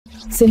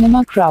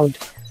Cinema crowd.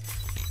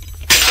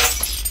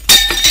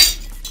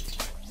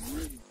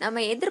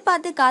 நம்ம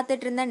எதிர்பார்த்து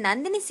காத்துட்டு இருந்த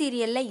நந்தினி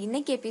சீரியல்ல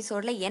இன்னைக்கு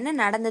எபிசோட்ல என்ன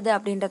நடந்தது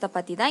அப்படின்றத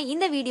பத்தி தான்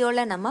இந்த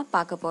வீடியோல நம்ம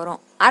பார்க்க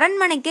போறோம்.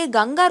 அரண்மனைக்கு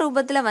கங்கா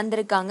ரூபத்துல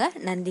வந்திருக்காங்க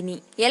நந்தினி.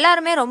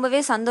 எல்லாருமே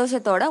ரொம்பவே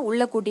சந்தோஷத்தோட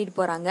உள்ள கூட்டிட்டு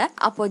போறாங்க.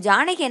 அப்போ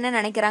ஜானகி என்ன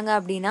நினைக்கிறாங்க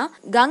அப்படின்னா,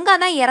 கங்கா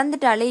தான்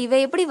இறந்துட்டாலே, இவ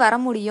எப்படி வர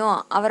முடியும்,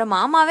 அவரை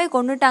மாமாவே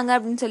கொன்னுட்டாங்க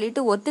அப்படின்னு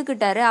சொல்லிட்டு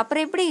ஒத்துக்கிட்டாரு,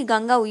 அப்புறம் எப்படி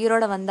கங்கா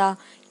உயிரோட வந்தா,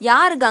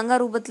 யாரு கங்கா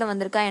ரூபத்துல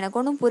வந்திருக்கா, எனக்கு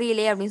ஒன்றும்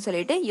புரியலையே அப்படின்னு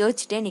சொல்லிட்டு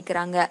யோசிச்சுட்டே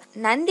நிக்கிறாங்க.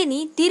 நந்தினி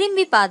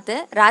திரும்பி பார்த்து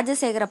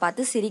ராஜசேகரை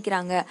பார்த்து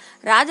சிரிக்கிறாங்க.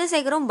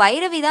 ராஜசேகரும்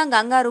பைரவி தான்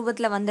கங்கா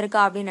ரூபத்துல வந்திருக்கா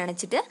அப்படின்னு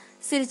நினைச்சிட்டு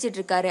சிரிச்சிட்டு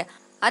இருக்காரு.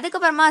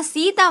 அதுக்கப்புறமா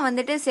சீதா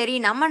வந்துட்டு, சரி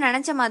நம்ம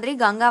நினைச்ச மாதிரி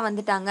கங்கா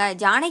வந்துட்டாங்க,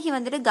 ஜானகி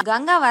வந்துட்டு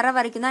கங்கா வர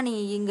வரைக்கும் தான் நீ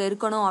இங்க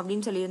இருக்கணும்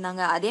அப்படின்னு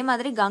சொல்லியிருந்தாங்க, அதே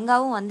மாதிரி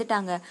கங்காவும்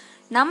வந்துட்டாங்க,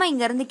 நம்ம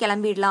இங்க இருந்து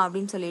கிளம்பிடலாம்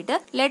அப்படின்னு சொல்லிட்டு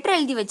லெட்டர்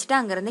எழுதி வச்சுட்டு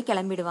அங்க இருந்து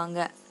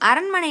கிளம்பிடுவாங்க.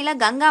 அரண்மனையில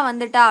கங்கா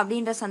வந்துட்டா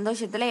அப்படின்ற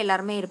சந்தோஷத்துல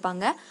எல்லாருமே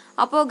இருப்பாங்க.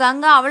 அப்போ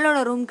கங்கா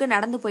அவளோட ரூமுக்கு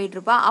நடந்து போயிட்டு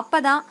இருப்பா.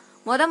 அப்பதான்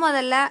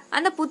முதல்ல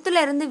அந்த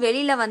புத்துல இருந்து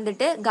வெளியில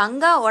வந்துட்டு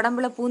கங்கா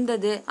உடம்புல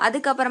பூந்தது,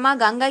 அதுக்கப்புறமா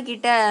கங்கா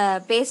கிட்ட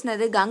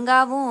பேசினது,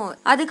 கங்காவும்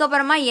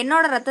அதுக்கப்புறமா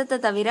என்னோட ரத்தத்தை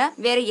தவிர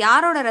வேற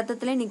யாரோட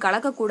ரத்தத்துல நீ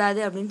கலக்க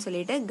கூடாது அப்படின்னு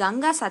சொல்லிட்டு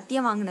கங்கா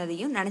சத்தியம்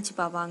வாங்கினதையும் நினைச்சு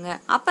பாப்பாங்க.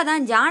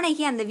 அப்பதான்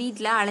ஜானகி அந்த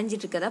வீட்டுல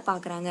அலைஞ்சிட்டு இருக்கத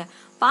பாக்குறாங்க.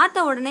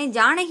 பார்த்த உடனே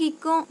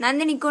ஜானகிக்கும்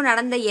நந்தினிக்கும்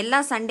நடந்த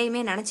எல்லா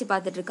சண்டையுமே நினைச்சு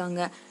பார்த்துட்டு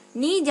இருக்காங்க.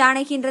 நீ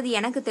ஜானகின்றது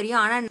எனக்கு தெரியும்,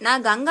 ஆனா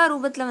நான் கங்கா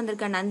ரூபத்துல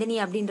வந்திருக்க நந்தினி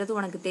அப்படின்றது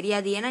உனக்கு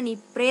தெரியாது, ஏன்னா நீ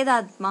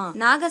பிரேதாத்மா,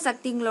 நாக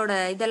சக்திங்களோட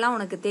இதெல்லாம்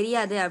உனக்கு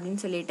தெரியாது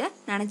அப்படின்னு சொல்லிட்டு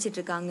நினைச்சிட்டு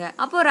இருக்காங்க.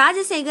 அப்போ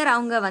ராஜசேகர்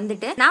அவங்க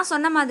வந்துட்டு, நான்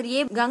சொன்ன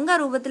மாதிரியே கங்கா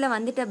ரூபத்துல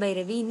வந்துட்ட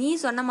பைரவி, நீ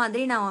சொன்ன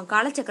மாதிரி நான்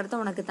காலச்சக்கரத்தை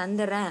உனக்கு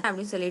தந்துடுறேன்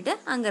அப்படின்னு சொல்லிட்டு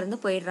அங்க இருந்து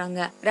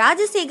போயிடுறாங்க.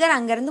 ராஜசேகர்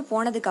அங்க இருந்து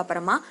போனதுக்கு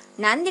அப்புறமா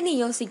நந்தினி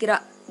யோசிக்கிறா,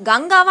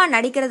 கங்காவா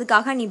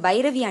நடிக்கிறதுக்காக நீ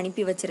பைரவி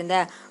அனுப்பி வச்சிருந்த,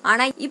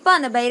 ஆனா இப்ப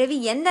அந்த பைரவி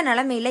எந்த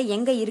நிலைமையில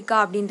எங்க இருக்கா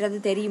அப்படின்றது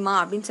தெரியுமா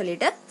அப்படின்னு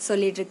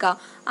சொல்லிட்டு இருக்கா.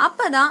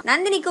 அப்பதான்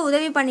நந்தினிக்கு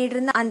உதவி பண்ணிட்டு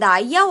இருந்த அந்த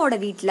ஐயாவோட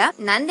வீட்டுல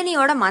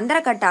நந்தினியோட மந்திர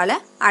கட்டால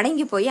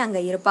அடங்கி போய் அங்க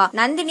இருப்பா.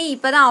 நந்தினி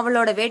இப்பதான்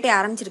அவளோட வேட்டையை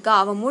ஆரம்பிச்சிருக்கா,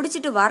 அவ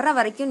முடிச்சிட்டு வர்ற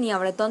வரைக்கும் நீ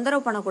அவளை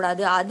தொந்தரவு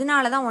பண்ணக்கூடாது,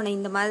 அதனாலதான் உன்னை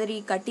இந்த மாதிரி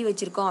கட்டி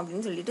வச்சிருக்கோம்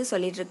அப்படின்னு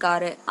சொல்லிட்டு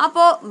இருக்காரு.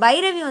 அப்போ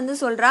பைரவி வந்து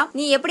சொல்றா,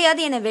 நீ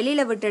எப்படியாவது என்னை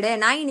வெளியில விட்டுடு,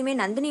 நான் இனிமே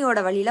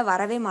நந்தினியோட வழியில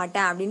வரவே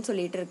மாட்டேன் அப்படின்னு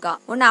சொல்லிட்டு இருக்கா.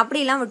 உன்னை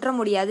அப்படி எல்லாம் விட்டுற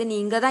முடியாது, நீ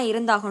இங்கதான்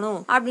இருந்தாகணும்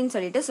அப்படின்னு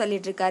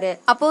சொல்லிட்டு இருக்காரு.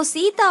 அப்போ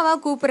சீதாவை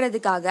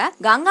கூப்பிடுறதுக்காக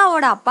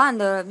கங்காவோட அப்பா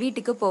அந்த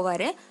வீட்டுக்கு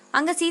போவாரு.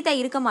 அங்க சீதா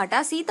இருக்க மாட்டா,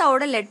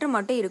 சீதாவோட லெட்டர்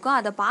மட்டும் இருக்கும்.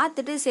 அதை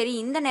பார்த்துட்டு சரி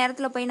இந்த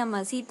நேரத்துல போய்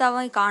நம்ம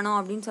சீதாவை காணோம்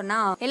அப்படின்னு சொன்னா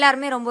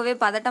எல்லாருமே ரொம்பவே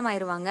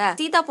பதட்டமாயிருவாங்க.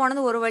 சீதா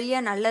போனது ஒரு வழியா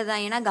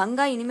நல்லதுதான், ஏன்னா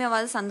கங்கா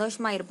இனிமேவாது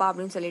சந்தோஷமா இருப்பா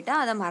அப்படின்னு சொல்லிட்டு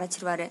அதை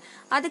மறைச்சிருவாரு.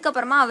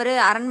 அதுக்கப்புறமா அவரு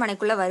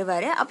அரண்மனைக்குள்ள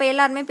வருவாரு. அப்ப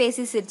எல்லாருமே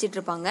பேசி சிரிச்சிட்டு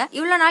இருப்பாங்க.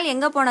 இவ்வளவு நாள்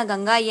எங்க போன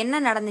கங்கா,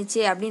 என்ன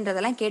நடந்துச்சு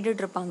அப்படின்றதெல்லாம்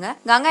கேட்டுட்டு இருப்பாங்க.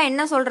 கங்கா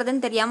என்ன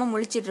சொல்றதுன்னு தெரியாம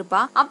முழிச்சிட்டு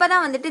இருப்பா.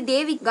 அப்பதான் வந்துட்டு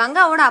தேவி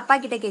கங்காவோட அப்பா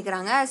கிட்ட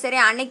கேக்குறாங்க,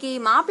 சரி அன்னைக்கு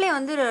மாப்பிள்ளைய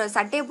வந்து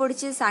சட்டையை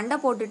பிடிச்சு சண்டை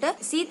போட்டுட்டு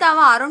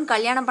சீதாவை அருண்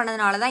கல்யாணம்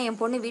பண்ணதுனாலதான் என்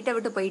பொண்ணு வீட்டை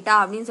விட்டு போயிட்டா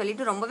அப்படின்னு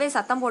சொல்லிட்டு ரொம்பவே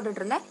சத்தம் போட்டுட்டு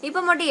இருந்தேன்,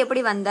 இப்ப மட்டும்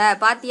எப்படி வந்த,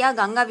 பாத்தியா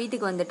கங்கா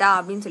வீட்டுக்கு வந்துட்டா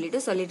அப்படின்னு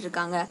சொல்லிட்டு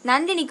இருக்காங்க.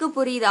 நந்தினிக்கு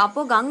புரியுது,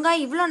 அப்போ கங்கா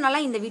இவ்வளவு நாளா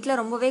இந்த வீட்டுல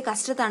ரொம்பவே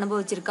கஷ்டத்தை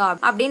அனுபவிச்சிருக்கா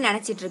அப்படின்னு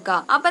நினைச்சிட்டு இருக்கா.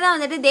 அப்பதான்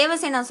வந்துட்டு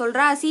தேவசேனா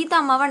சொல்றா, சீதா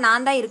அம்மாவை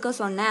நான் தான் இருக்க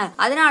சொன்னேன்,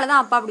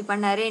 அதனாலதான் அப்பா அப்படி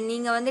பண்ணாரு,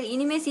 நீங்க வந்து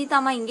இனிமே சீதா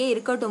அம்மா இங்கே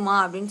இருக்கட்டுமா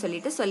அப்படின்னு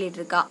சொல்லிட்டு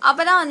இருக்கா.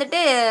 அப்பதான்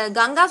வந்துட்டு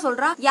கங்கா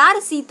சொல்றா,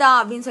 யாரு சீதா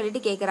அப்படின்னு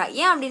சொல்லிட்டு கேக்குறா.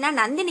 ஏன் அப்படின்னா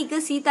நந்தினிக்கு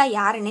சீதா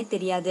யாருன்னே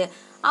தெரியாது.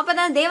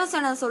 அப்பதான்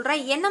தேவசேனா சொல்ற,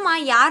 என்னம்மா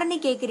யாருன்னு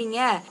கேக்குறீங்க.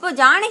 இப்போ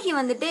ஜானகி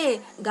வந்துட்டு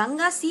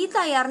கங்கா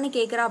சீதா யாருன்னு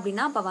கேக்குறா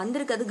அப்படின்னா, அப்ப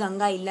வந்திருக்கிறது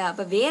கங்கா இல்ல,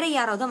 அப்ப வேற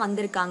யாராவது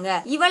வந்திருக்காங்க,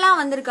 இவளா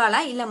வந்திருக்காளா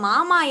இல்ல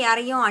மாமா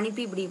யாரையும்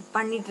அனுப்பி இப்படி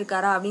பண்ணிட்டு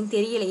இருக்காரா அப்படின்னு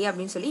தெரியலையே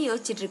அப்படின்னு சொல்லி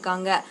யோசிச்சுட்டு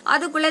இருக்காங்க.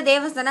 அதுக்குள்ள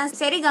தேவசேனா,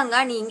 சரி கங்கா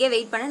நீ இங்கே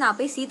வெயிட் பண்ணு, நான்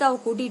போய் சீதாவை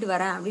கூட்டிட்டு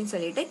வரேன் அப்படின்னு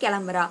சொல்லிட்டு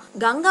கிளம்புறா.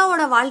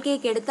 கங்காவோட வாழ்க்கையை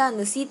கெடுத்த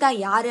அந்த சீதா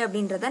யாரு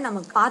அப்படின்றத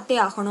நமக்கு பார்த்தே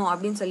ஆகணும்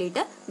அப்படின்னு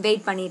சொல்லிட்டு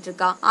வெயிட் பண்ணிட்டு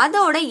இருக்கா.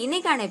 அதோட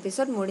இன்னைக்கான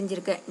எபிசோட்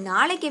முடிஞ்சிருக்கு.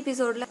 நாளைக்கு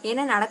எபிசோட்ல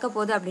என்ன நடக்க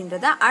போகுது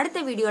அப்படின்றத அடுத்த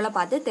வீடியோல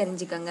பார்த்து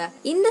தெரிஞ்சுக்கங்க.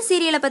 இந்த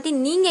சீரியலை பத்தி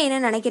நீங்க என்ன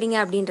நினைக்கிறீங்க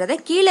அப்படின்றத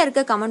கீழே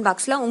இருக்க கமெண்ட்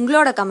பாக்ஸ்ல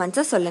உங்களோட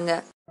கமெண்ட்ஸை சொல்லுங்க.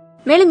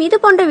 மேலும் இது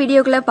போன்ற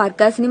வீடியோக்களை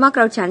பார்க்க சினிமா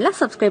கிரவுட் சேனலை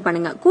சப்ஸ்கிரைப்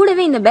பண்ணுங்க.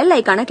 கூடவே இந்த பெல்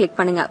ஐக்கானை கிளிக்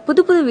பண்ணுங்க.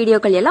 புது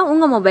வீடியோக்கள் எல்லாம்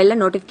உங்க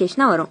மொபைல்ல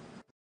நோட்டிபிகேஷனா வரும்.